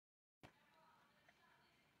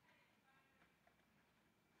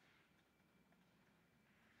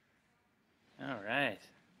All right.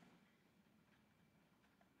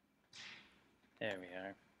 There we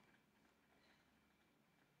are.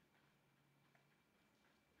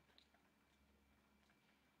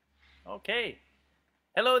 Okay.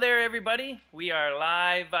 Hello there, everybody. We are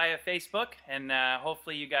live via Facebook, and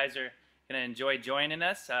hopefully you guys are going to enjoy joining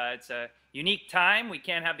us. It's a unique time. We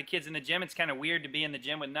can't have the kids in the gym. It's kind of weird to be in the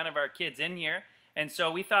gym with none of our kids in here. And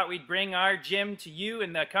so we thought we'd bring our gym to you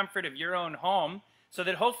in the comfort of your own home so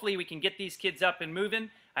that hopefully we can get these kids up and moving.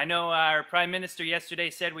 I know our Prime Minister yesterday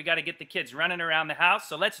said we got to get the kids running around the house,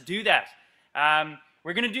 so let's do that.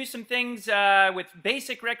 We're going to do some things with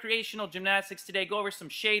basic recreational gymnastics today, go over some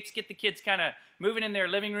shapes, get the kids kind of moving in their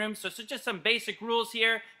living room. So just some basic rules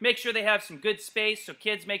here. Make sure they have some good space. So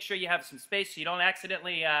kids, make sure you have some space so you don't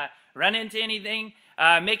accidentally run into anything.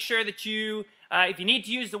 Make sure that you, if you need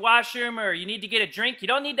to use the washroom or you need to get a drink, you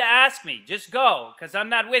don't need to ask me. Just go, because I'm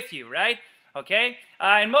not with you, right? Okay?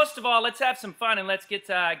 And most of all, let's have some fun and let's get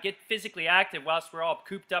physically active whilst we're all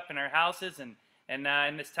cooped up in our houses and in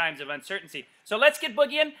this times of uncertainty. So let's get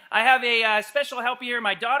boogieing. I have a special helper here.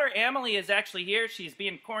 My daughter, Emily, is actually here. She's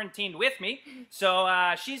being quarantined with me.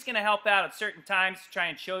 So she's going to help out at certain times to try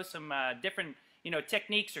and show some different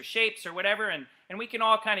techniques or shapes or whatever, and we can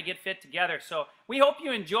all kind of get fit together. So we hope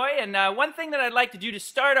you enjoy. And one thing that I'd like to do to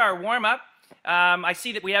start our warm-up, I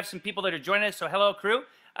see that we have some people that are joining us, so hello, crew.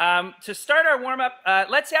 To start our warm-up,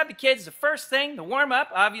 let's have the kids, the first thing, the warm-up,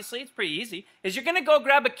 obviously, it's pretty easy, is you're going to go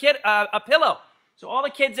grab a pillow. So all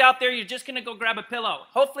the kids out there, you're just going to go grab a pillow.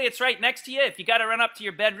 Hopefully it's right next to you. If you got to run up to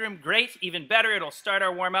your bedroom, great. Even better, it'll start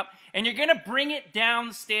our warm-up. And you're going to bring it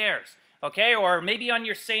downstairs, okay? Or maybe on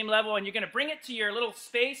your same level, and you're going to bring it to your little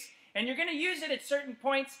space, and you're going to use it at certain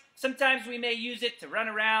points. Sometimes we may use it to run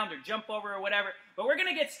around or jump over or whatever, but we're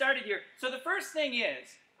going to get started here. So the first thing is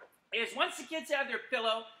once the kids have their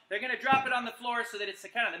pillow, they're going to drop it on the floor so that it's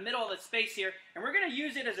kind of the middle of the space here, and we're going to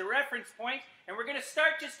use it as a reference point, and we're going to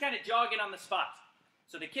start just kind of jogging on the spot.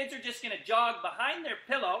 So the kids are just going to jog behind their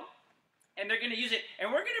pillow, and they're going to use it.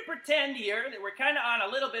 And we're going to pretend here that we're kind of on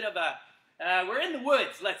a little bit of a, we're in the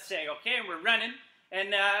woods, let's say, okay, and we're running.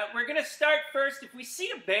 And we're going to start first, if we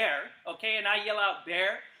see a bear, okay, and I yell out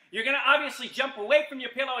bear, you're going to obviously jump away from your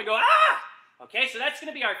pillow and go, ah! Okay, so that's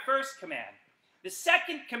going to be our first command. The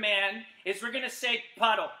second command is we're going to say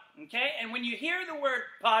puddle, okay? And when you hear the word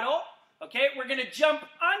puddle, okay, we're going to jump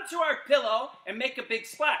onto our pillow and make a big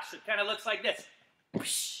splash. So it kind of looks like this.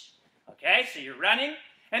 Okay, so you're running,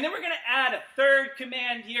 and then we're going to add a third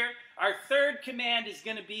command here. Our third command is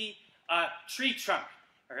going to be a tree trunk,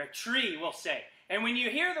 or a tree, we'll say. And when you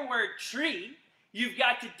hear the word tree, you've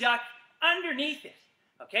got to duck underneath it.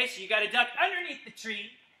 Okay, so you got to duck underneath the tree,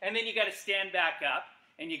 and then you got to stand back up,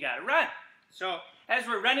 and you got to run. So as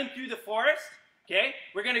we're running through the forest, okay,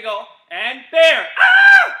 we're going to go, and bear,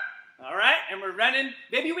 ah! All right, and we're running.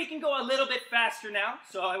 Maybe we can go a little bit faster now.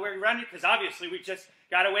 So we're running, because obviously we just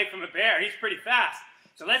got away from a bear. He's pretty fast.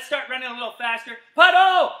 So let's start running a little faster.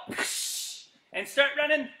 Puddle! And start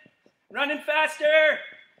running faster.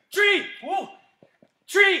 Tree! Whoa!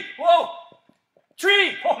 Tree! Whoa!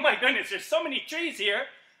 Tree! Oh my goodness, there's so many trees here.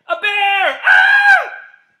 A bear! Ah!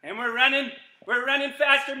 And we're running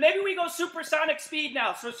faster. Maybe we go supersonic speed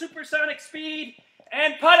now. So supersonic speed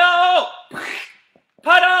and puddle!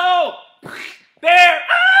 Puddle! Bear!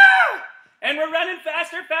 Ah! And we're running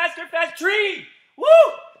faster, faster, faster. Tree! Woo!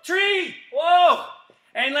 Tree! Whoa!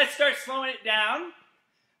 And let's start slowing it down.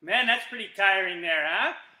 Man, that's pretty tiring there,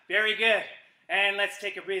 huh? Very good. And let's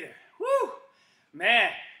take a breather. Woo! Man,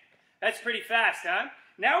 that's pretty fast, huh?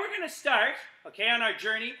 Now we're going to start, okay, on our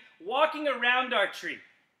journey, walking around our tree.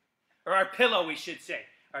 Or our pillow, we should say.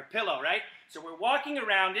 Our pillow, right? So we're walking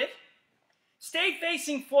around it. Stay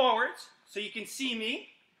facing forwards, so you can see me,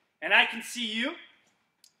 and I can see you,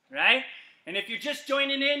 right? And if you're just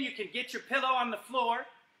joining in, you can get your pillow on the floor,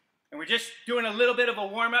 and we're just doing a little bit of a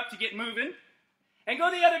warm-up to get moving. And go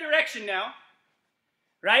the other direction now,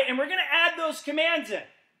 right? And we're going to add those commands in.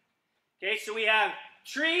 Okay, so we have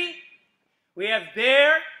tree, we have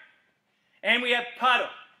bear, and we have puddle.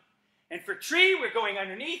 And for tree, we're going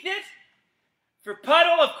underneath it. For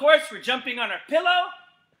puddle, of course, we're jumping on our pillow.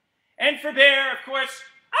 And for bear, of course,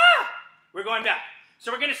 ah! We're going back.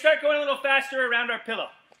 So we're going to start going a little faster around our pillow.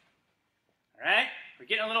 All right? We're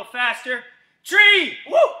getting a little faster. Tree!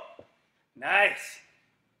 Woo! Nice.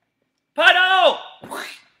 Puddle!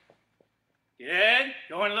 Good.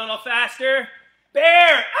 Going a little faster.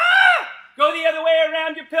 Bear! Ah! Go the other way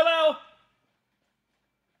around your pillow.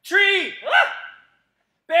 Tree! Ah!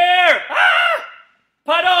 Bear! Ah!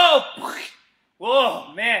 Puddle!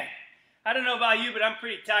 Whoa, man. I don't know about you, but I'm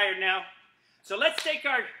pretty tired now. So let's take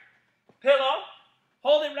our pillow,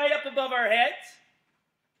 hold it right up above our heads.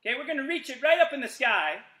 Okay, we're going to reach it right up in the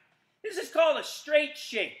sky. This is called a straight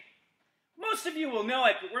shape. Most of you will know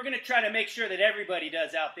it, but we're going to try to make sure that everybody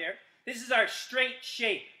does out there. This is our straight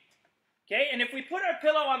shape. Okay, and if we put our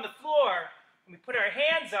pillow on the floor and we put our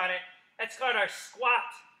hands on it, that's called our squat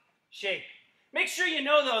shape. Make sure you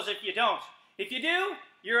know those if you don't. If you do,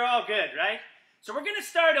 you're all good, right? So we're going to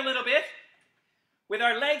start a little bit with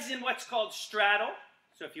our legs in what's called straddle.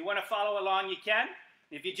 So if you want to follow along, you can.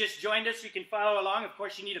 If you just joined us, you can follow along. Of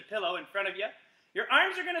course, you need a pillow in front of you. Your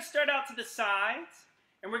arms are going to start out to the sides,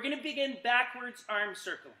 and we're going to begin backwards arm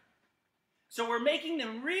circling. So we're making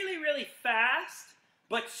them really, really fast,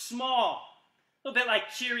 but small. A little bit like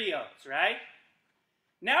Cheerios, right?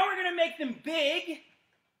 Now we're going to make them big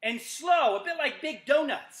and slow, a bit like big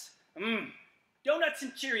donuts. Donuts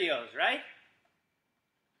and Cheerios, right?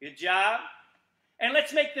 Good job. And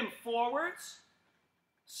let's make them forwards,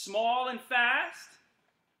 small and fast.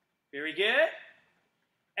 Very good.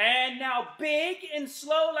 And now big and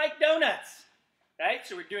slow like donuts, right?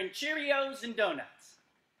 So we're doing Cheerios and donuts.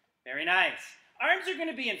 Very nice. Arms are going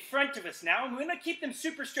to be in front of us now, and we're going to keep them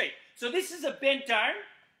super straight. So this is a bent arm,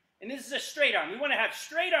 and this is a straight arm. We want to have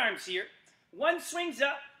straight arms here. One swings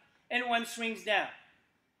up, and one swings down.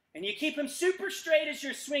 And you keep them super straight as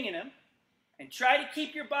you're swinging them, and try to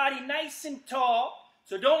keep your body nice and tall.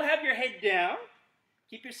 So don't have your head down.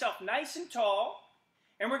 Keep yourself nice and tall.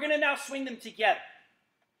 And we're going to now swing them together.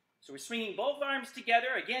 So we're swinging both arms together.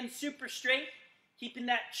 Again, super straight. Keeping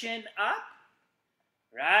that chin up.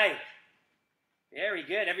 Right. Very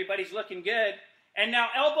good. Everybody's looking good. And now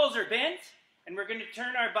elbows are bent. And we're going to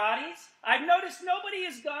turn our bodies. I've noticed nobody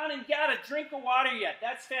has gone and got a drink of water yet.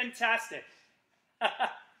 That's fantastic.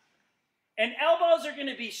 And elbows are going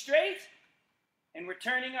to be straight. And we're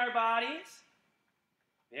turning our bodies.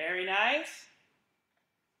 Very nice.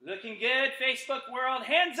 Looking good, Facebook world.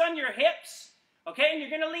 Hands on your hips. Okay, and you're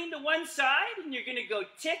going to lean to one side, and you're going to go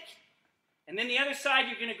tick. And then the other side,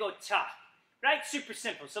 you're going to go tock. Right? Super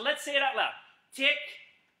simple. So let's say it out loud. Tick,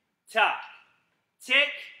 tock. Tick,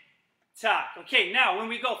 tock. Okay, now when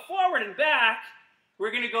we go forward and back,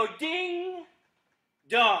 we're going to go ding,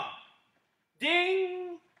 dong.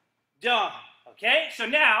 Ding, dong. Okay, so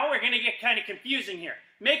now we're going to get kind of confusing here.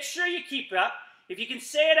 Make sure you keep up. If you can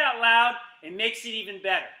say it out loud, it makes it even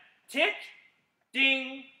better. Tick,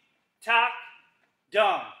 ding, tock,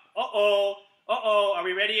 dong. Uh-oh, uh-oh. Are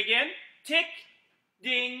we ready again? Tick,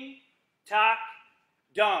 ding, tock,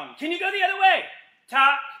 dong. Can you go the other way?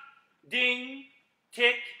 Tock, ding,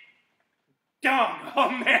 tick, dong. Oh,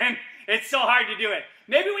 man, it's so hard to do it.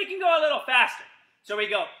 Maybe we can go a little faster. So we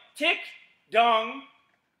go tick, dong,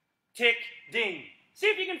 tick, ding. See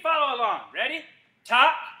if you can follow along. Ready?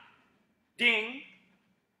 Tock, ding,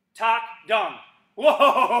 tock, dong.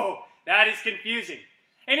 Whoa, that is confusing.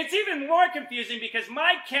 And it's even more confusing because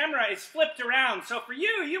my camera is flipped around. So for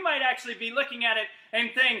you, you might actually be looking at it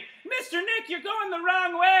and think, Mr. Nick, you're going the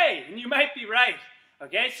wrong way. And you might be right.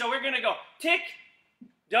 Okay, so we're going to go tick,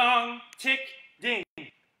 dong, tick, ding.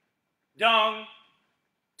 Dong,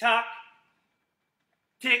 tock,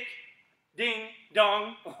 tick, ding,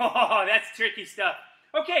 dong. Oh, that's tricky stuff.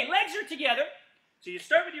 Okay, legs are together. So you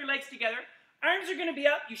start with your legs together. Arms are going to be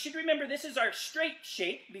up. You should remember this is our straight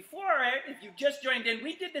shape. Before, if you just joined in,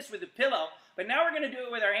 we did this with a pillow, but now we're going to do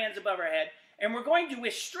it with our hands above our head. And we're going to,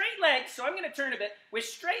 with straight legs, so I'm going to turn a bit. With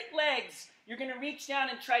straight legs, you're going to reach down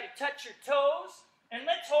and try to touch your toes. And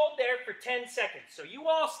let's hold there for 10 seconds. So you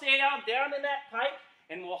all stay down in that pipe,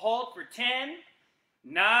 and we'll hold for 10,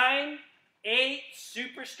 9, 8,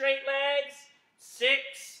 super straight legs, 6,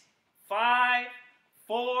 5,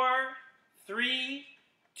 4, 3,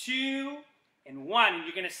 2, and 1. And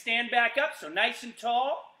you're going to stand back up, so nice and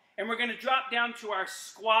tall. And we're going to drop down to our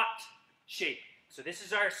squat shape. So this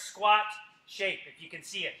is our squat shape, if you can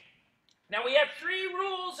see it. Now we have 3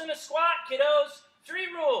 rules in a squat, kiddos. 3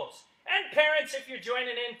 rules. And parents, if you're joining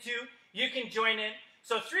in too, you can join in.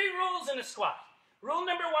 So 3 rules in a squat. Rule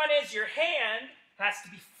number 1 is your hand has to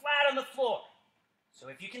be flat on the floor. So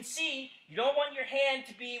if you can see, you don't want your hand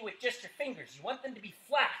to be with just your fingers. You want them to be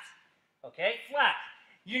flat. Okay, flat.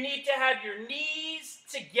 You need to have your knees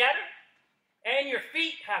together and your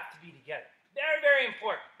feet have to be together. Very, very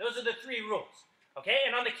important. Those are the 3 rules. Okay,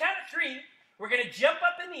 and on the count of 3, we're going to jump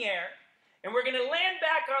up in the air and we're going to land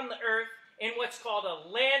back on the earth in what's called a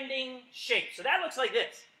landing shape. So that looks like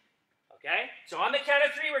this. Okay, so on the count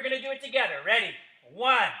of 3, we're going to do it together. Ready?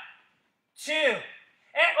 1, 2,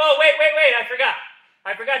 and oh, wait,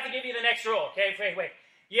 I forgot to give you the next rule. Okay, wait.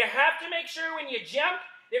 You have to make sure when you jump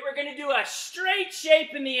that we're going to do a straight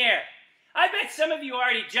shape in the air. I bet some of you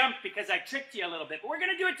already jumped because I tricked you a little bit, but we're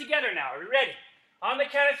going to do it together now. Are we ready? On the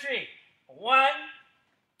count of 3. 1,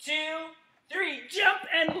 2, 3. Jump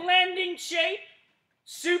and landing shape.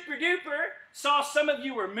 Super duper. Saw some of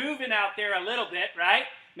you were moving out there a little bit, right?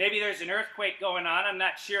 Maybe there's an earthquake going on, I'm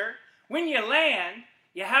not sure. When you land,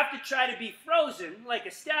 you have to try to be frozen like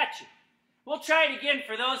a statue. We'll try it again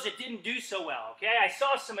for those that didn't do so well, okay? I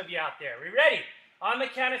saw some of you out there. We ready? On the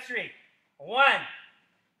count of 3. 1,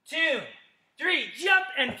 2, 3. Jump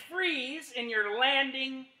and freeze in your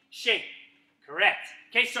landing shape. Correct.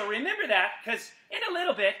 Okay, so remember that, because in a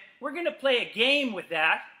little bit, we're going to play a game with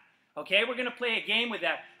that. Okay, we're going to play a game with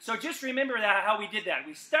that. So just remember that, how we did that.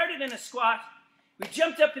 We started in a squat, we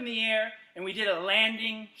jumped up in the air, and we did a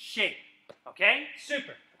landing shape. Okay,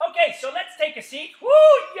 super. Okay, so let's take a seat. Woo,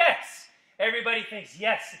 yes! Everybody thinks,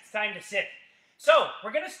 yes, it's time to sit. So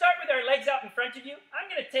we're going to start with our legs out in front of you. I'm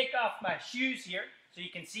going to take off my shoes here so you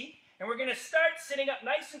can see. And we're going to start sitting up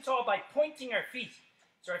nice and tall by pointing our feet.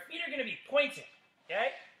 So our feet are going to be pointed,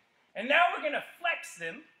 okay? And now we're going to flex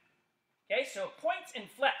them. Okay, so point and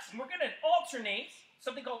flex. And we're going to alternate,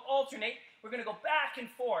 something called alternate. We're going to go back and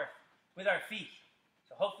forth with our feet.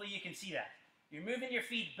 So hopefully you can see that. You're moving your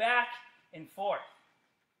feet back and forth.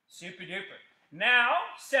 Super duper. Now,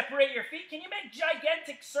 separate your feet. Can you make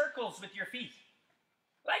gigantic circles with your feet?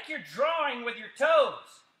 Like you're drawing with your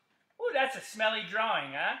toes. Ooh, that's a smelly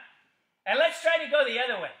drawing, huh? And let's try to go the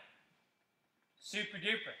other way. Super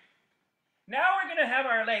duper. Now we're going to have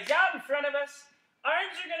our legs out in front of us.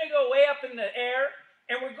 Arms are going to go way up in the air.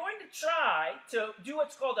 And we're going to try to do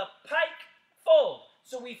what's called a pike fold.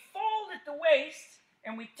 So we fold at the waist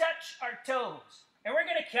and we touch our toes. And we're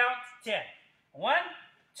going to count 10. 1,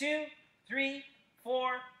 2, 3,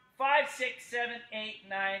 4, 5, 6, 7, 8,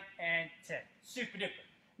 9, and 10. Super duper.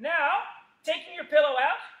 Now, taking your pillow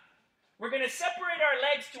out, we're going to separate our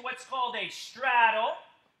legs to what's called a straddle.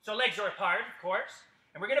 So legs are apart, of course.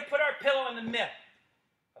 And we're going to put our pillow in the middle.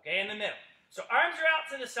 Okay, in the middle. So arms are out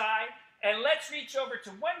to the side. And let's reach over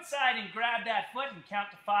to one side and grab that foot and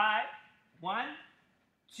count to 5. 1,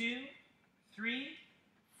 2, 3,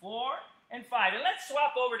 4, and 5. And let's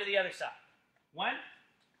swap over to the other side. 1,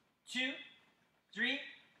 2, 3,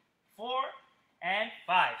 4, and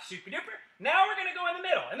 5. Super duper. Now we're going to go in the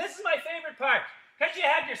middle. And this is my favorite part. Because you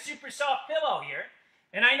have your super soft pillow here.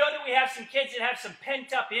 And I know that we have some kids that have some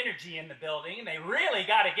pent-up energy in the building. And they really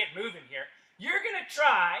got to get moving here. You're going to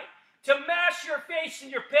try to mash your face in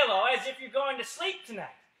your pillow as if you're going to sleep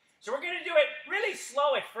tonight. So we're going to do it really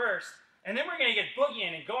slow at first. And then we're going to get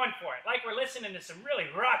boogieing and going for it. Like we're listening to some really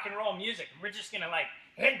rock and roll music. And we're just going to like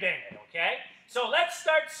headbang it, okay? So let's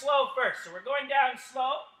start slow first. So we're going down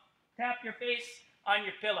slow. Tap your face on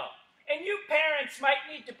your pillow. And you parents might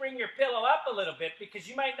need to bring your pillow up a little bit because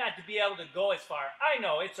you might not be able to go as far. I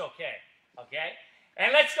know, it's okay. Okay?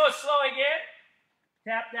 And let's go slow again.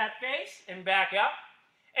 Tap that face and back up.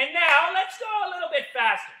 And now let's go a little bit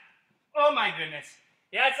faster. Oh my goodness.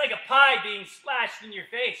 Yeah, it's like a pie being splashed in your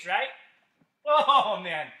face, right? Oh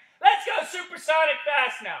man. Let's go supersonic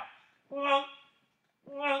fast now. Oh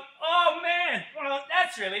man. Well,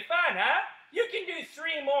 that's really fun, huh? You can do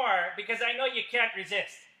 3 more because I know you can't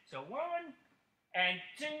resist. So 1 and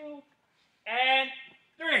 2 and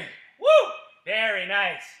 3. Woo! Very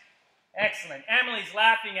nice. Excellent. Emily's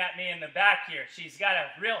laughing at me in the back here. She's got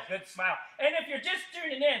a real good smile. And if you're just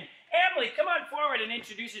tuning in, Emily, come on forward and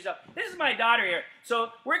introduce yourself. This is my daughter here.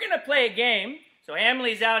 So we're going to play a game. So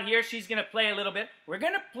Emily's out here. She's going to play a little bit. We're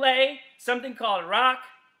going to play something called rock,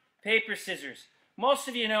 paper, scissors. Most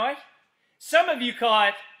of you know it. Some of you call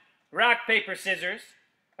it rock, paper, scissors.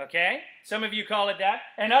 Okay? Some of you call it that.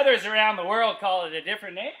 And others around the world call it a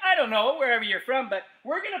different name. I don't know, wherever you're from, but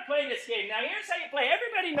we're going to play this game. Now, here's how you play.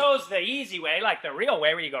 Everybody knows the easy way, like the real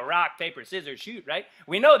way, where you go rock, paper, scissors, shoot, right?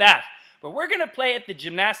 We know that. But we're going to play it the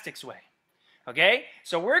gymnastics way. Okay?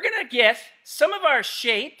 So we're going to get, some of our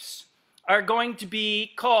shapes are going to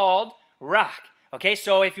be called rock. Okay?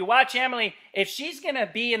 So if you watch Emily, if she's going to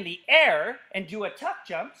be in the air and do a tuck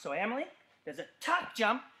jump, so Emily does a tuck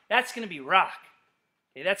jump, that's going to be rock.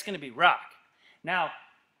 Okay, that's going to be rock. Now,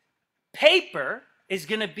 paper is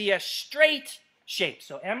going to be a straight shape.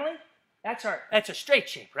 So, Emily, that's a straight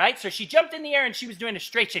shape, right? So she jumped in the air and she was doing a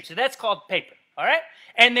straight shape. So that's called paper, all right?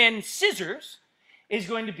 And then scissors is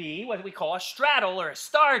going to be what we call a straddle or a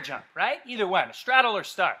star jump, right? Either one, a straddle or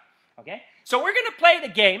star, okay? So we're going to play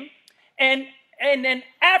the game, and then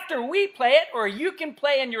after we play it, or you can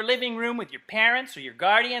play in your living room with your parents or your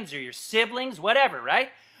guardians or your siblings, whatever, right?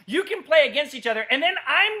 You can play against each other, and then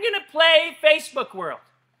I'm going to play Facebook World,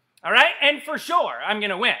 all right? And for sure, I'm going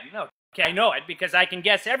to win. Okay, I know it because I can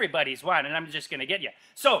guess everybody's won, and I'm just going to get you.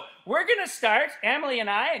 So we're going to start, Emily and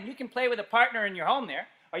I, and you can play with a partner in your home there.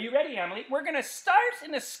 Are you ready, Emily? We're going to start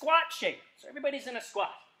in a squat shape. So everybody's in a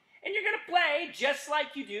squat. And you're going to play just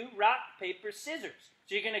like you do rock, paper, scissors.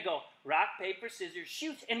 So you're going to go rock, paper, scissors,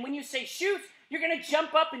 shoot. And when you say shoot, you're going to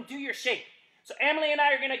jump up and do your shape. So Emily and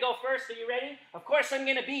I are going to go first. Are you ready? Of course I'm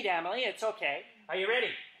going to beat Emily. It's okay. Are you ready?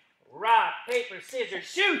 Rock, paper, scissors,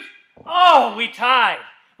 shoot. Oh, we tied.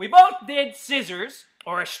 We both did scissors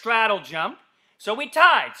or a straddle jump. So we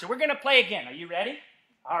tied. So we're going to play again. Are you ready?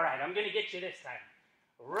 All right, I'm going to get you this time.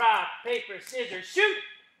 Rock, paper, scissors, shoot.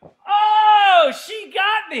 Oh, she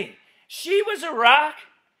got me. She was a rock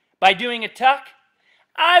by doing a tuck.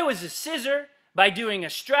 I was a scissor by doing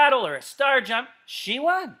a straddle or a star jump. She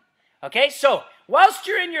won. Okay, so whilst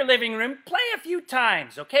you're in your living room, play a few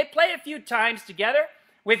times, okay? Play a few times together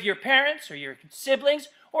with your parents or your siblings,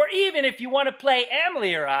 or even if you want to play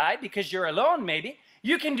Emily or I, because you're alone maybe,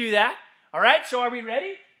 you can do that. All right, so are we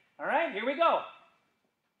ready? All right, here we go.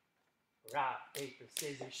 Rock, paper,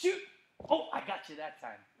 scissors, shoot. Oh, I got you that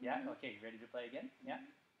time. Yeah, okay, you ready to play again? Yeah,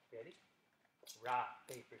 ready? Rock,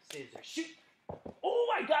 paper, scissors, shoot. Oh,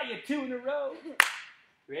 I got you 2 in a row.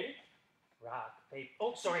 Ready? Rock, paper,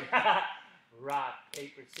 oh, sorry. Rock,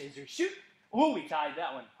 paper, scissors, shoot. Oh, we tied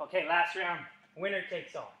that one. Okay, last round. Winner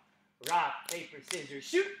takes all. Rock, paper, scissors,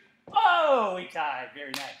 shoot. Oh, we tied.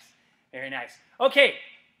 Very nice. Very nice. Okay,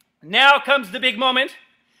 now comes the big moment.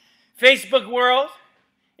 Facebook world,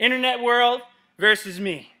 internet world versus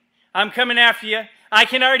me. I'm coming after you. I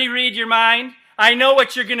can already read your mind. I know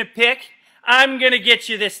what you're going to pick. I'm going to get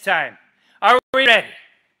you this time. Are we ready?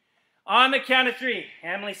 On the count of 3.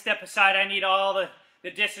 Emily, step aside. I need all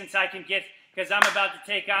the distance I can get because I'm about to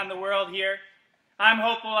take on the world here. I'm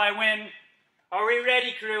hopeful I win. Are we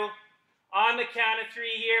ready, crew? On the count of 3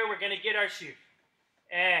 here, we're going to get our shoot.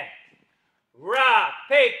 And rock,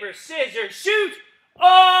 paper, scissors, shoot. Oh,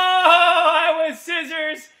 I was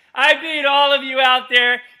scissors. I beat all of you out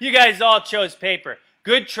there. You guys all chose paper.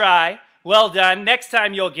 Good try. Well done. Next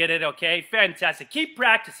time you'll get it, okay? Fantastic. Keep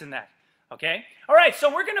practicing that, okay? All right,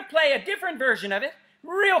 so we're going to play a different version of it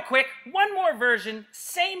real quick. One more version,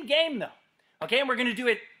 same game though, okay? And we're going to do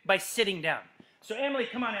it by sitting down. So Emily,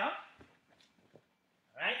 come on out.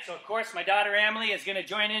 All right, so of course my daughter Emily is going to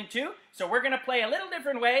join in too. So we're going to play a little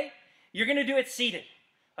different way. You're going to do it seated.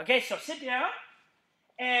 Okay, so sit down.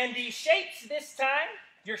 And the shapes this time,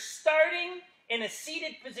 you're starting in a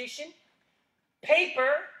seated position.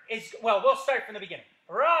 Paper is, well, we'll start from the beginning.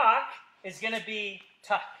 Rock is going to be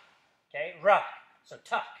tuck. Okay, rock. So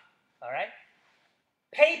tuck. All right.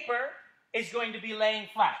 Paper is going to be laying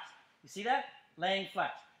flat. You see that? Laying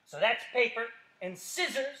flat. So that's paper. And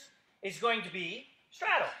scissors is going to be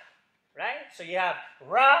straddle. Right? So you have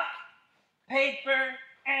rock, paper,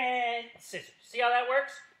 and scissors. See how that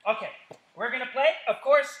works? Okay. We're going to play. Of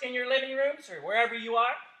course, in your living rooms or wherever you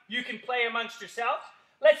are, you can play amongst yourselves.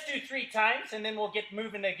 Let's do 3 times, and then we'll get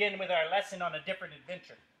moving again with our lesson on a different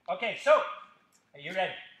adventure. Okay, so, are you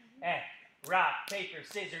ready? And rock, paper,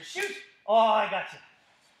 scissors, shoot. Oh, I got you.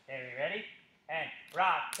 There, you ready? And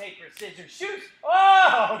rock, paper, scissors, shoot.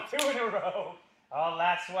 Oh, 2 in a row. Oh,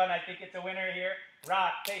 last one. I think it's a winner here.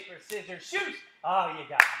 Rock, paper, scissors, shoot. Oh, you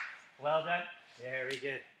got it. Well done. Very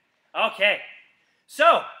good. Okay,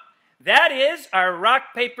 so that is our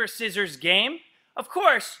rock, paper, scissors game. Of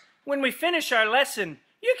course, when we finish our lesson,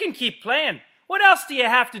 you can keep playing. What else do you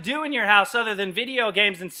have to do in your house other than video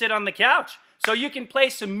games and sit on the couch? So you can play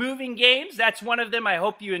some moving games. That's one of them. I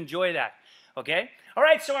hope you enjoy that. Okay? All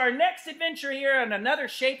right, so our next adventure here and another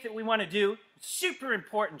shape that we want to do, super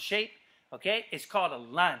important shape, okay, is called a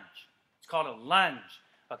lunge. It's called a lunge.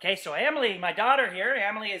 Okay, so Emily, my daughter here,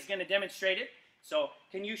 Emily is going to demonstrate it. So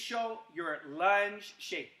can you show your lunge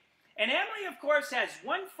shape? And Emily, of course, has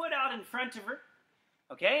 1 foot out in front of her.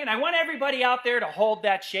 Okay, and I want everybody out there to hold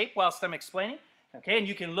that shape whilst I'm explaining. Okay, and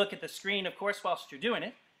you can look at the screen, of course, whilst you're doing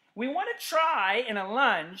it. We want to try in a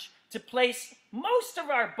lunge to place most of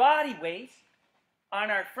our body weight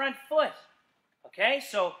on our front foot. Okay,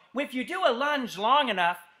 so if you do a lunge long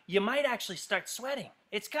enough, you might actually start sweating.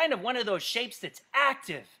 It's kind of one of those shapes that's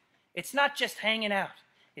active. It's not just hanging out.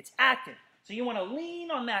 It's active. So you want to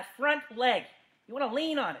lean on that front leg. You want to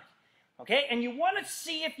lean on it. Okay, and you want to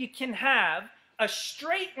see if you can have a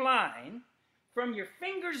straight line from your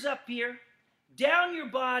fingers up here, down your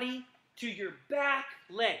body to your back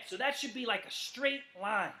leg. So that should be like a straight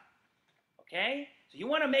line. Okay? So you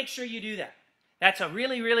want to make sure you do that. That's a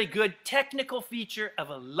really, really good technical feature of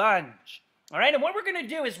a lunge. All right, and what we're going to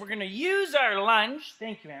do is we're going to use our lunge.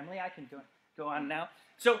 Thank you, Emily. I can go on now.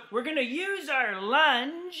 So we're going to use our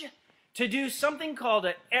lunge to do something called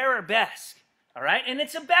an arabesque. All right, and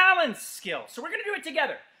it's a balance skill. So we're going to do it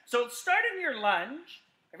together. So start in your lunge.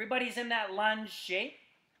 Everybody's in that lunge shape.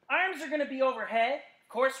 Arms are going to be overhead. Of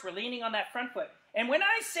course, we're leaning on that front foot. And when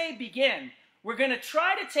I say begin, we're going to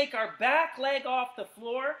try to take our back leg off the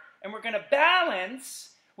floor, and we're going to balance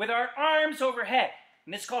with our arms overhead.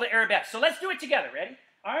 And this is called an arabesque. So let's do it together. Ready?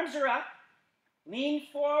 Arms are up. Lean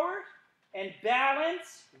forward and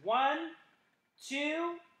balance. 1,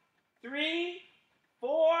 2, 3,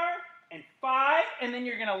 4, and 5. And then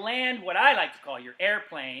you're going to land what I like to call your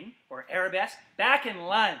airplane or arabesque. Back and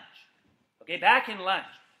lunge. Okay, back and lunge.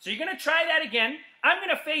 So you're going to try that again. I'm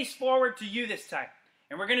going to face forward to you this time.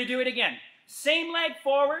 And we're going to do it again. Same leg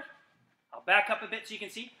forward. I'll back up a bit so you can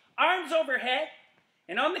see. Arms overhead.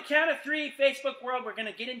 And on the count of 3, Facebook world, we're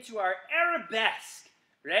going to get into our arabesque.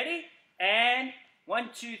 Ready? And 1,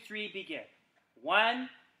 2, 3, begin. 1,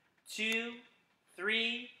 2,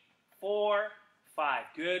 3, 4, 5.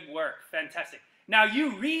 Good work. Fantastic. Now,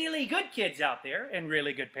 you really good kids out there, and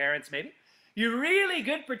really good parents maybe, you really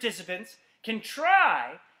good participants can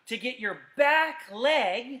try to get your back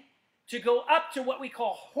leg to go up to what we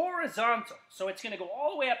call horizontal. So it's going to go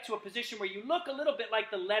all the way up to a position where you look a little bit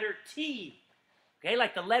like the letter T. Okay,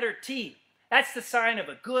 like the letter T. That's the sign of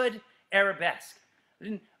a good arabesque.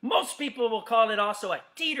 Most people will call it also a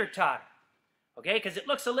teeter-totter. Okay, because it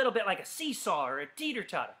looks a little bit like a seesaw or a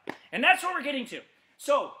teeter-totter. And that's what we're getting to.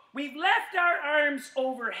 So we've left our arms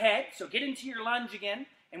overhead. So get into your lunge again.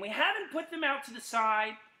 And we haven't put them out to the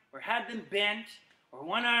side or had them bent or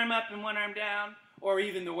one arm up and one arm down, or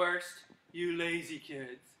even the worst, you lazy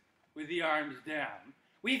kids with the arms down.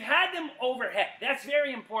 We've had them overhead. That's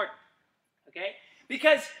very important. Okay?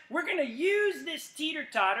 Because we're going to use this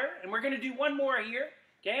teeter-totter, and we're going to do one more here.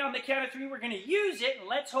 Okay, on the count of 3, we're going to use it, and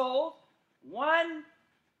let's hold. 1,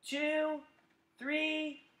 2,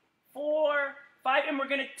 3, 4, 5, and we're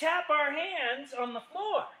going to tap our hands on the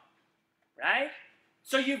floor. Right?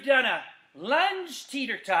 So you've done a lunge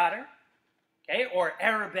teeter-totter, okay, or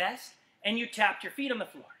arabesque, and you tapped your feet on the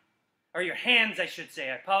floor. Or your hands, I should say.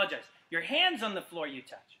 I apologize. Your hands on the floor you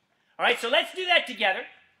touch. All right, so let's do that together.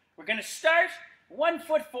 We're going to start 1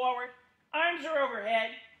 foot forward. Arms are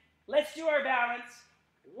overhead. Let's do our balance.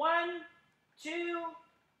 1, 2,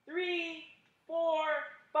 3, 4,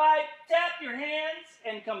 5. Tap your hands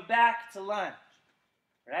and come back to lunge.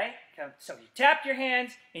 Right? So you tapped your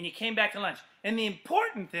hands and you came back to lunge. And the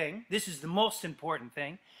important thing, this is the most important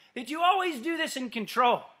thing, that you always do this in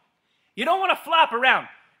control. You don't want to flop around.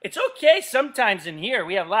 It's okay sometimes in here.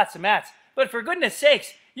 We have lots of mats. But for goodness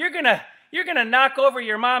sakes, you're gonna knock over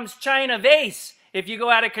your mom's china vase if you go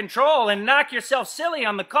out of control and knock yourself silly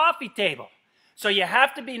on the coffee table. So you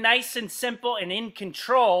have to be nice and simple and in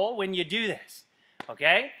control when you do this.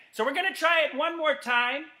 Okay? So we're going to try it one more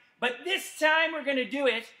time, but this time we're going to do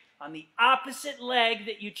it on the opposite leg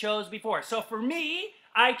that you chose before. So for me,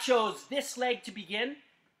 I chose this leg to begin.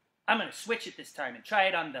 I'm going to switch it this time and try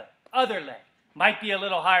it on the other leg. Might be a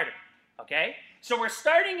little harder. Okay? So we're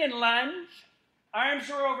starting in lunge. Arms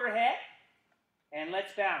are overhead. And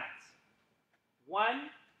let's balance. 1,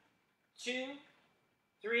 2,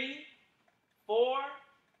 3, 4,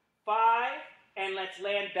 5, and let's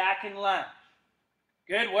land back in lunge.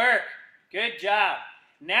 Good work. Good job.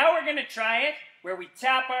 Now we're going to try it where we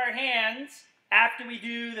tap our hands after we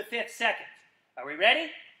do the 5th second. Are we ready?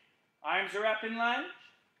 Arms are up in lunge.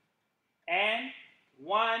 And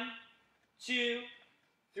 1, 2,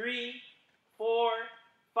 3, 4,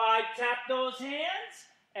 5. Tap those hands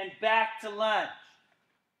and back to lunge.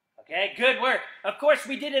 Okay, good work. Of course,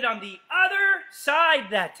 we did it on the other side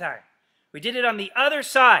that time. We did it on the other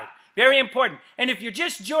side. Very important. And if you're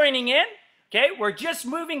just joining in, okay, we're just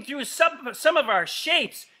moving through some of our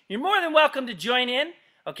shapes. You're more than welcome to join in.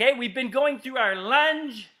 Okay, we've been going through our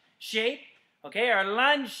lunge shape. Okay, our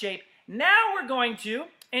lunge shape. Now we're going to,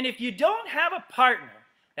 and if you don't have a partner,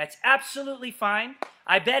 that's absolutely fine.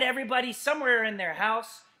 I bet everybody somewhere in their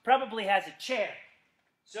house probably has a chair.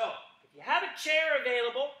 So, if you have a chair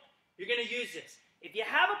available, you're going to use this. If you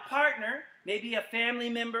have a partner, maybe a family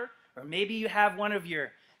member, or maybe you have one of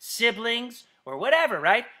your siblings, or whatever,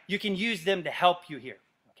 right? You can use them to help you here,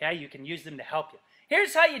 okay? You can use them to help you.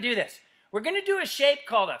 Here's how you do this. We're going to do a shape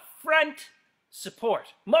called a front support.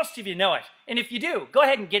 Most of you know it, and if you do, go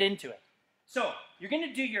ahead and get into it. So, you're going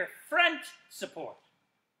to do your front support.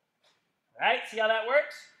 All right, see how that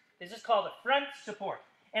works? This is called a front support.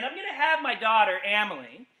 And I'm going to have my daughter,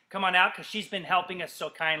 Emily, come on out because she's been helping us so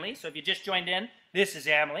kindly. So if you just joined in, this is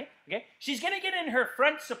Emily. Okay? She's going to get in her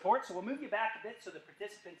front support, so we'll move you back a bit so the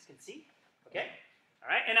participants can see. Okay? All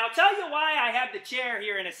right? And I'll tell you why I have the chair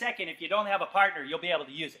here in a second. If you don't have a partner, you'll be able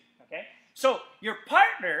to use it. Okay? So your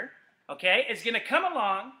partner, okay, is going to come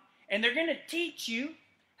along, and they're going to teach you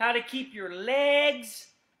how to keep your legs,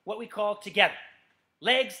 what we call, together.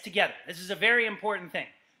 legs together. This is a very important thing.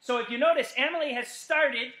 So if you notice, Emily has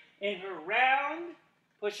started in her round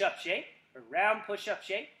push-up shape,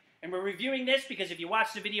 and we're reviewing this because if you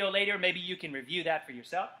watch the video later, maybe you can review that for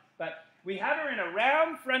yourself. But we have her in a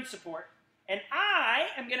round front support, and I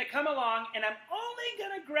am going to come along, and I'm only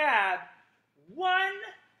going to grab one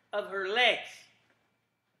of her legs.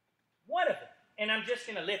 One of them. And I'm just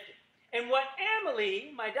going to lift it. And what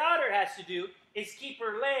Emily, my daughter, has to do is keep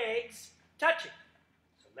her legs touching.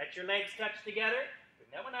 So let your legs touch together. Bring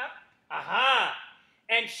that one up. Aha!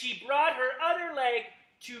 And she brought her other leg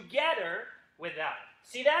together with that.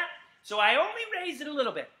 See that? So I only raised it a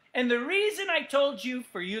little bit. And the reason I told you,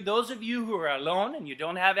 for you, those of you who are alone and you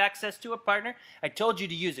don't have access to a partner, I told you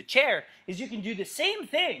to use a chair, is you can do the same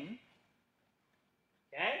thing.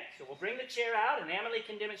 Okay, so we'll bring the chair out and Emily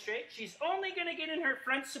can demonstrate. She's only going to get in her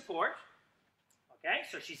front support. Okay,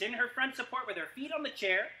 so she's in her front support with her feet on the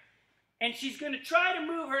chair. And she's going to try to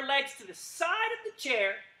move her legs to the side of the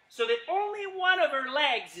chair so that only one of her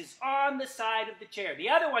legs is on the side of the chair. The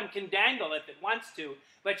other one can dangle if it wants to,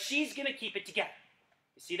 but she's going to keep it together.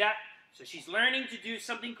 You see that? So she's learning to do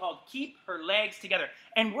something called keep her legs together.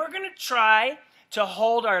 And we're going to try to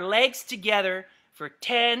hold our legs together for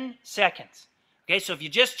 10 seconds. Okay, so if you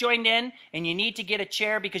just joined in and you need to get a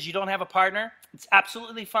chair because you don't have a partner, it's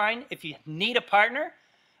absolutely fine. If you need a partner,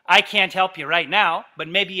 I can't help you right now, but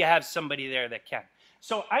maybe you have somebody there that can.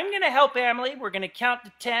 So I'm going to help Emily. We're going to count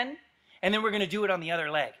to 10, and then we're going to do it on the other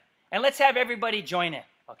leg. And let's have everybody join in.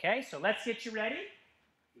 Okay, so let's get you ready.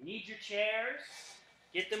 You need your chairs.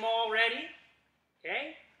 Get them all ready.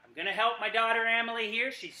 Okay, I'm going to help my daughter Emily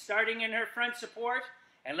here. She's starting in her front support.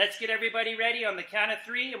 And let's get everybody ready on the count of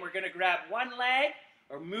 3, and we're going to grab one leg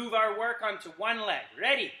or move our work onto one leg.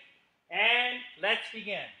 Ready? And let's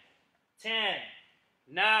begin. 10,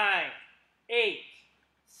 9, 8,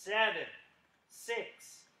 7, 6,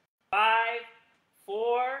 5,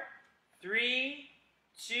 4, 3,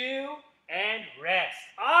 2, and rest.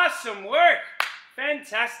 Awesome work.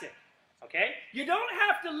 Fantastic. Okay? You don't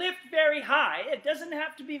have to lift very high. It doesn't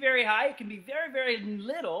have to be very high. It can be very, very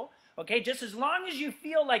little. Okay, just as long as you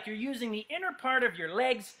feel like you're using the inner part of your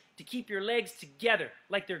legs to keep your legs together,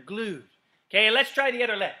 like they're glued. Okay, let's try the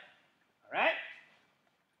other leg. All right?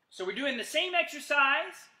 So we're doing the same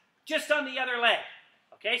exercise, just on the other leg.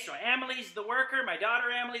 Okay, so Emily's the worker, my daughter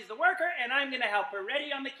Emily's the worker, and I'm going to help her.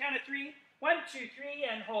 Ready on the count of 3? 1, 2, 3,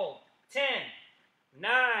 and hold. 10,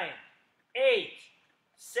 9, 8,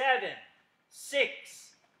 7, 6,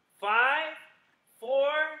 5, 4,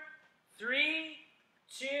 3,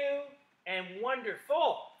 2, and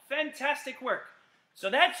wonderful. Fantastic work. So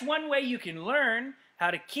that's one way you can learn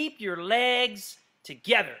how to keep your legs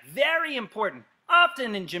together. Very important.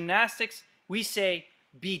 Often in gymnastics, we say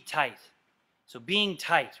be tight. So being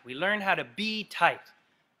tight. We learn how to be tight.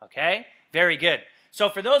 Okay? Very good. So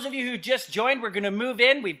for those of you who just joined, we're going to move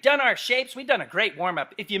in. We've done our shapes. We've done a great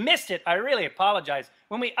warm-up. If you missed it, I really apologize.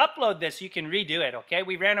 When we upload this, you can redo it, okay?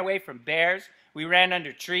 We ran away from bears. We ran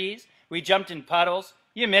under trees. We jumped in puddles.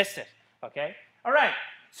 You missed it, okay? All right,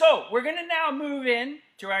 so we're going to now move in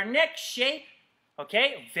to our next shape,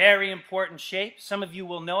 okay? A very important shape. Some of you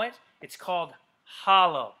will know it. It's called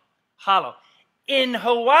hollow. Hollow. In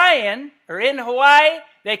Hawaiian, or in Hawaii,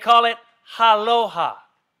 they call it haloha.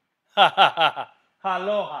 Ha ha ha.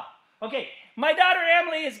 Haloha. Okay, my daughter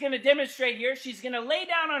Emily is going to demonstrate here. She's going to lay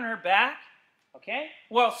down on her back, okay?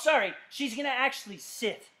 Well, sorry, she's going to actually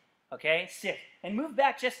sit, okay? Sit. And move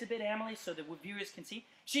back just a bit, Emily, so the viewers can see.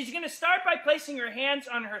 She's going to start by placing her hands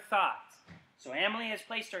on her thighs. So Emily has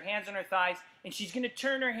placed her hands on her thighs, and she's going to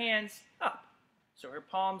turn her hands up. So her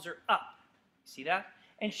palms are up. See that?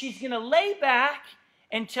 And she's going to lay back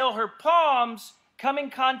until her palms come in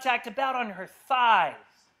contact about on her thighs.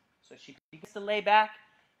 So she begins to lay back,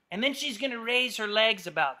 and then she's going to raise her legs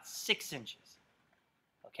about 6 inches.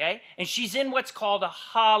 Okay? And she's in what's called a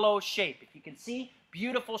hollow shape. If you can see,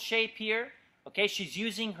 beautiful shape here. Okay, she's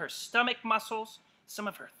using her stomach muscles, some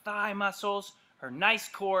of her thigh muscles, her nice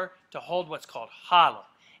core to hold what's called hollow.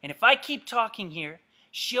 And if I keep talking here,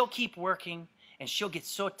 she'll keep working and she'll get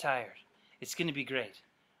so tired. It's going to be great,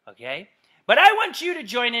 okay? But I want you to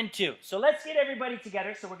join in too. So let's get everybody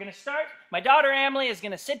together. So we're going to start. My daughter Emily is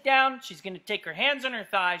going to sit down. She's going to take her hands on her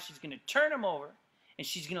thighs. She's going to turn them over and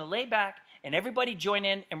she's going to lay back and everybody join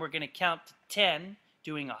in and we're going to count to 10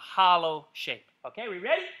 doing a hollow shape. Okay, we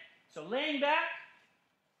ready? So laying back,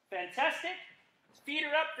 fantastic. Feet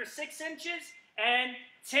are up for 6 inches, and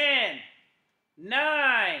 10,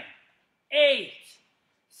 9, 8,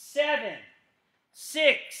 7,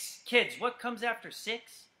 6. Kids, what comes after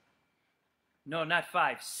 6? No, not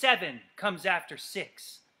 5. 7 comes after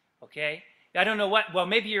 6, okay? I don't know what, well,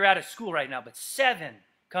 maybe you're out of school right now, but 7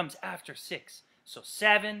 comes after 6. So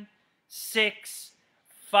 7, 6,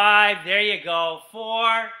 5, there you go.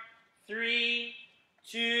 4, 3,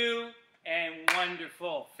 2, and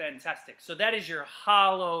wonderful. Fantastic. So that is your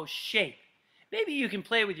hollow shape. Maybe you can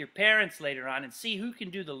play with your parents later on and see who can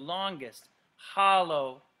do the longest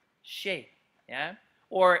hollow shape. Yeah?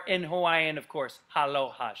 Or in Hawaiian, of course,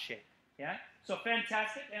 aloha shape. Yeah? So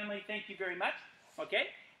fantastic. Emily, thank you very much. Okay?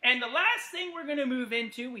 And the last thing we're going to move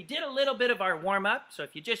into, we did a little bit of our warm-up. So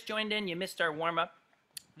if you just joined in, you missed our warm-up.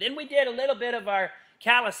 Then we did a little bit of our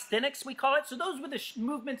calisthenics, we call it. So those were the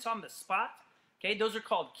movements on the spot. Okay? Those are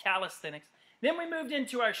called calisthenics. Then we moved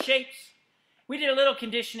into our shapes. We did a little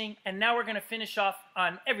conditioning, and now we're going to finish off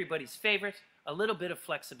on everybody's favorite, a little bit of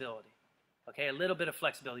flexibility. Okay, a little bit of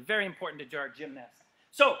flexibility. Very important to our gymnasts.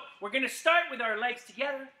 So we're going to start with our legs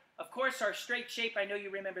together. Of course, our straight shape, I know you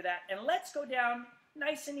remember that. And let's go down,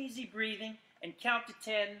 nice and easy breathing, and count to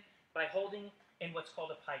 10 by holding in what's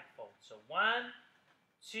called a pike fold. So 1,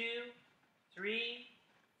 2, 3,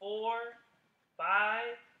 4, 5,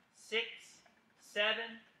 6, 7,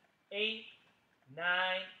 8, 9,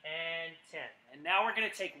 and 10. And now we're going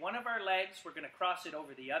to take one of our legs, we're going to cross it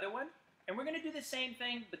over the other one, and we're going to do the same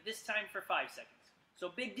thing, but this time for 5 seconds.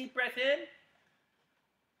 So big deep breath in,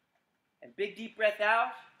 and big deep breath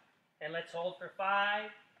out, and let's hold for 5,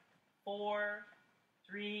 4,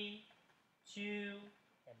 3, 2,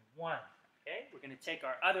 and 1. Okay, we're going to take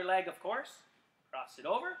our other leg, of course, cross it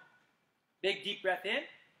over, big deep breath in,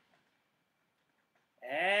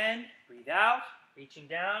 and breathe out, reaching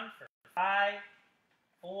down for 5,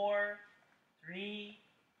 4, 3,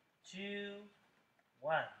 2,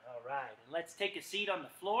 1. All right, and let's take a seat on the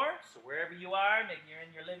floor. So wherever you are, maybe you're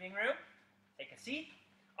in your living room, take a seat.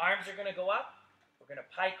 Arms are going to go up. We're going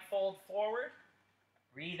to pike fold forward.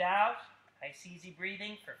 Breathe out. Nice easy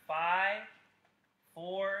breathing for 5,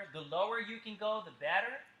 4. The lower you can go, the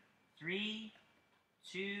better. 3,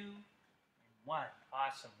 2, and 1.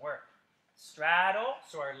 Awesome work. Straddle,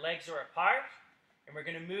 so our legs are apart. And we're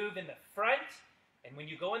going to move in the front. And when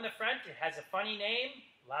you go in the front, it has a funny name.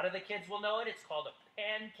 A lot of the kids will know it. It's called a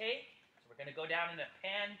pancake. So we're going to go down in a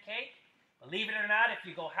pancake. Believe it or not, if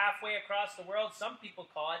you go halfway across the world, some people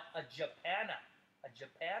call it a japana. A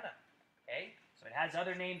japana. Okay? So it has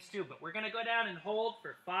other names too. But we're going to go down and hold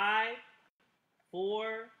for 5,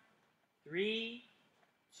 4, 3,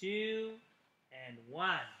 2, and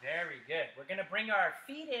 1. Very good. We're going to bring our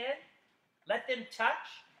feet in. Let them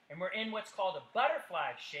touch. And we're in what's called a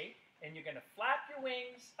butterfly shape. And you're going to flap your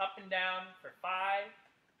wings up and down for 5,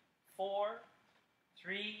 4,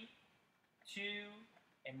 3, 2,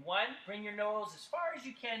 and 1. Bring your nose as far as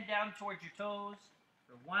you can down towards your toes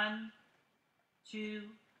for 1, 2,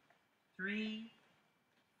 3,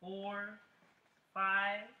 4,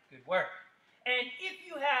 5. Good work. And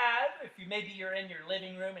if maybe you're in your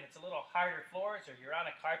living room and it's a little harder floors, or you're on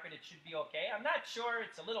a carpet, it should be okay. I'm not sure.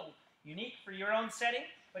 It's a little unique for your own setting.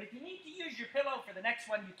 But if you need to use your pillow for the next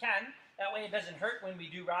one, you can. That way it doesn't hurt when we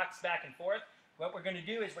do rocks back and forth. What we're going to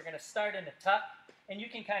do is we're going to start in a tuck, and you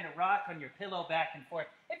can kind of rock on your pillow back and forth.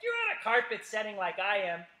 If you're on a carpet setting like I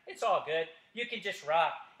am, it's all good. You can just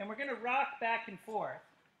rock. And we're going to rock back and forth,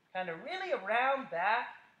 kind of really around back,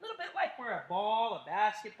 a little bit like we're a ball, a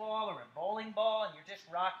basketball, or a bowling ball, and you're just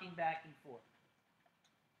rocking back and forth.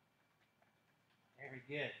 Very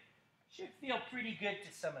good. Should feel pretty good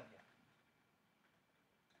to some of you.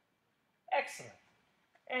 Excellent.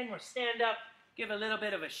 And we'll stand up, give a little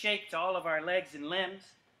bit of a shake to all of our legs and limbs.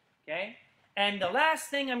 Okay? And the last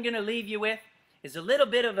thing I'm going to leave you with is a little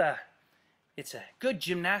bit of it's a good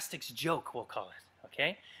gymnastics joke, we'll call it.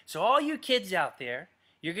 Okay? So all you kids out there,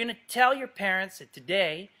 you're going to tell your parents that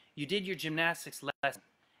today you did your gymnastics lesson.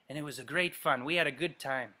 And it was a great fun. We had a good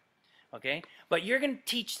time. Okay? But you're going to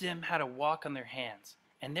teach them how to walk on their hands.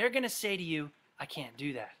 And they're going to say to you, I can't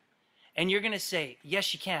do that. And you're going to say,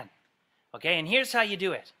 yes, you can. Okay, and here's how you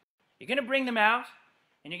do it. You're going to bring them out,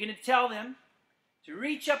 and you're going to tell them to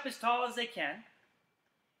reach up as tall as they can.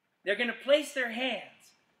 They're going to place their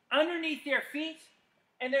hands underneath their feet,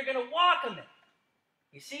 and they're going to walk on them.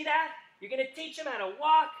 You see that? You're going to teach them how to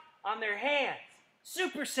walk on their hands.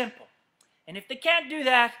 Super simple. And if they can't do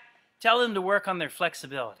that, tell them to work on their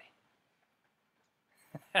flexibility.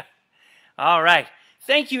 All right.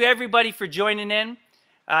 Thank you, everybody, for joining in.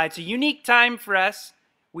 It's a unique time for us.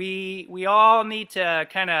 We all need to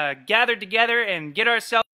kind of gather together and get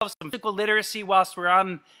ourselves some physical literacy whilst we're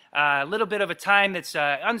on a little bit of a time that's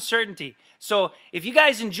uncertainty. So if you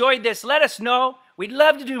guys enjoyed this, let us know. We'd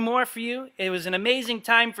love to do more for you. It was an amazing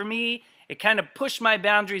time for me. It kind of pushed my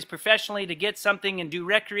boundaries professionally to get something and do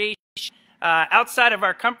recreation outside of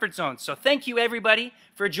our comfort zone. So thank you, everybody,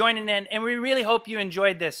 for joining in, and we really hope you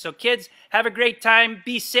enjoyed this. So kids, have a great time,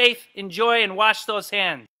 be safe, enjoy, and wash those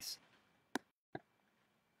hands.